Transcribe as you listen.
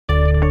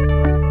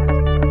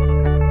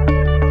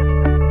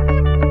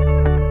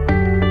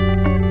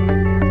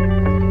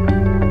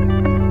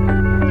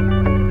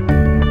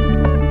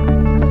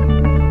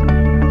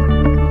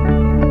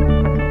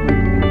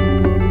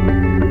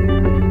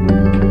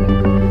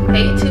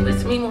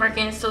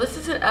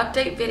an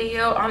update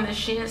video on the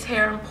S.H.E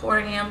Hair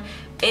Emporium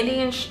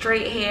Indian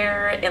straight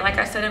hair. And like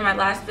I said in my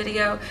last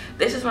video,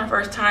 this is my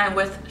first time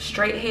with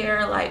straight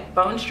hair, like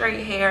bone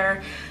straight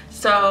hair.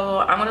 So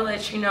I'm gonna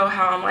let you know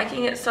how I'm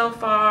liking it so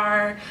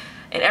far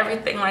and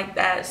everything like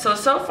that. So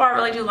far I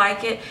really do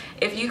like it.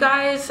 If you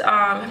guys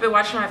have been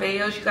watching my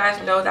videos, you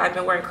guys know that I've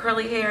been wearing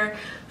curly hair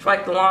for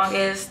like the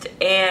longest,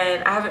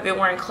 and I haven't been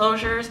wearing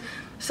closures.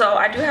 So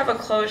I do have a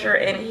closure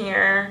in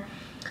here.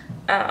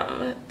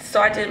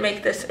 So I did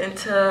make this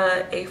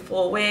into a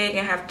full wig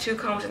and have 2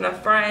 combs in the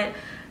front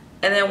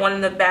and then 1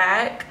 in the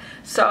back.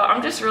 So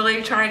I'm just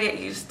really trying to get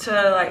used to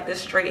like this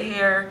straight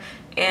hair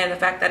and the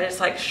fact that it's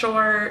like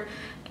short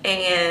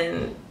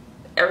and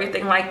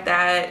everything like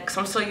that, because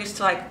I'm so used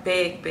to like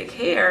big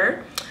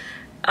hair.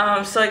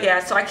 So yeah,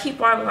 so I keep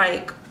on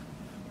like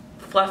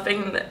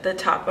fluffing the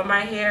top of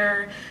my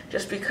hair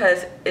just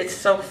because it's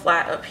so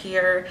flat up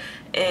here,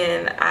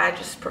 and I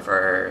just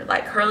prefer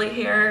like curly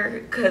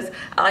hair because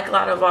I like a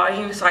lot of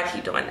volume, so I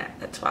keep doing that.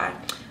 That's why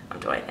I'm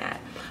doing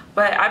that.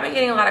 But I've been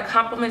getting a lot of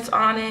compliments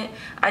on it.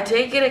 I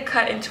did get it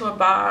cut into a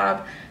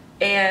bob,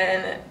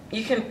 and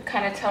you can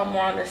kind of tell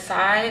more on the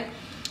side.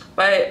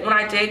 But when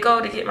I did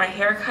go to get my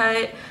hair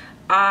cut,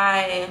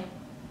 I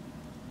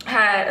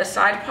had a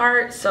side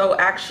part, so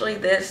actually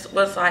this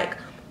was like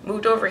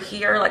moved over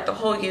here, like the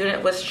whole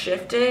unit was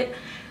shifted.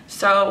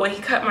 So when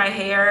he cut my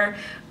hair,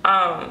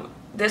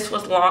 this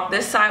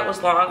side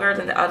was longer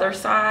than the other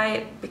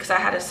side because I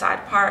had a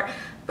side part,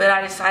 but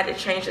I decided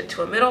to change it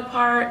to a middle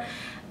part,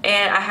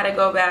 and I had to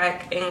go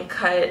back and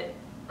cut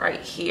right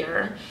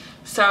here.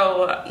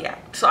 So yeah,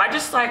 so I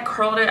just like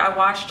curled it. I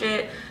washed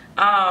it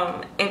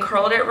and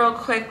curled it real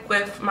quick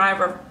with my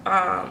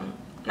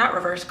not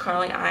reverse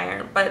curling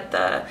iron, but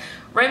the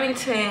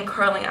Remington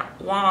curling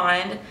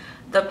wand,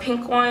 the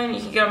pink one. You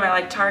can get them at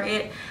like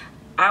Target.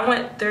 I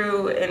went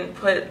through and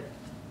put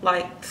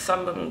like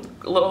some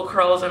little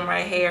curls in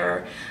my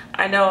hair.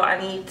 I know I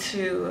need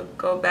to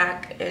go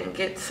back and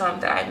get some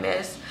that I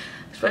missed,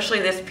 especially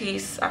this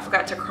piece. I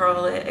forgot to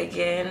curl it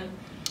again.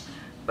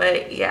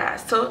 But yeah,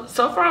 so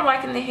far I'm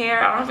liking the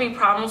hair. I don't have any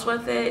problems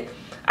with it.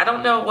 I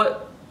don't know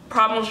what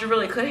problems you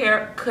really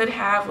could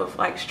have with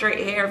like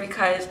straight hair,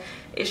 because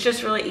it's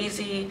just really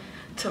easy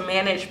to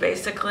manage.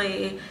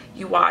 Basically,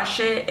 you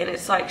wash it and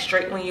it's like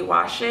straight when you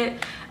wash it.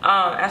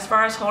 As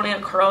far as holding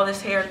a curl,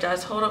 this hair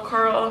does hold a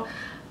curl.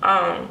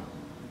 I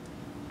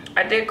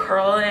did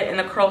curl it and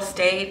the curl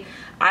stayed.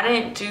 I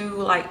didn't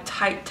do like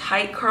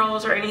tight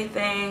curls or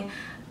anything.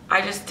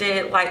 I just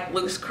did like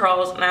loose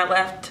curls, and I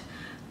left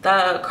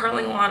the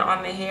curling wand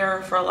on the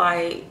hair for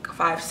like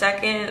 5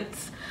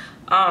 seconds.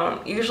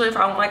 Usually if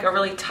I want like a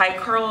really tight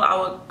curl, I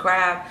would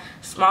grab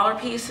smaller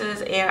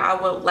pieces and I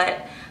would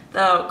let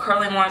the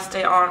curling wand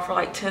stay on for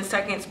like 10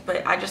 seconds,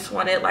 but I just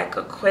wanted like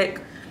a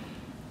quick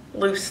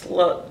loose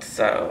look.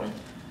 So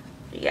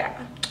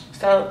yeah,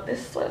 so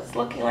this is what it's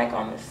looking like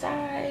on the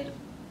side.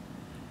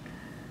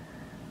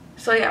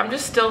 So yeah, I'm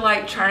just still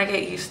like trying to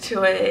get used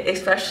to it,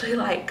 especially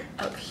like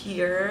up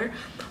here.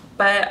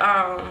 But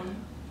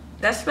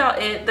that's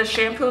about it. The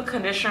shampoo and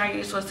conditioner I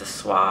used was the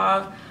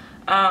Suave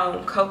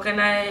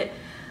coconut.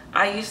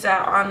 I used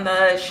that on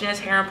the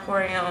S.H.E Hair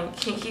Emporium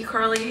kinky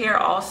curly hair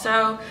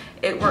also.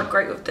 It worked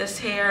great with this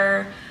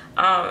hair.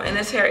 And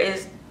this hair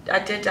is, I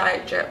did dye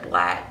it jet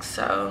black.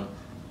 So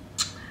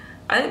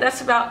I think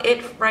that's about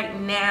it right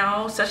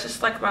now. So that's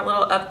just like my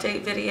little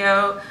update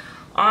video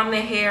on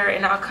the hair,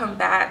 and I'll come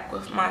back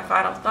with my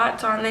final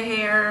thoughts on the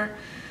hair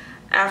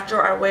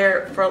after I wear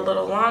it for a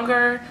little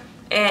longer.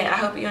 And I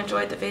hope you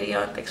enjoyed the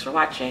video, and thanks for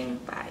watching.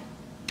 Bye.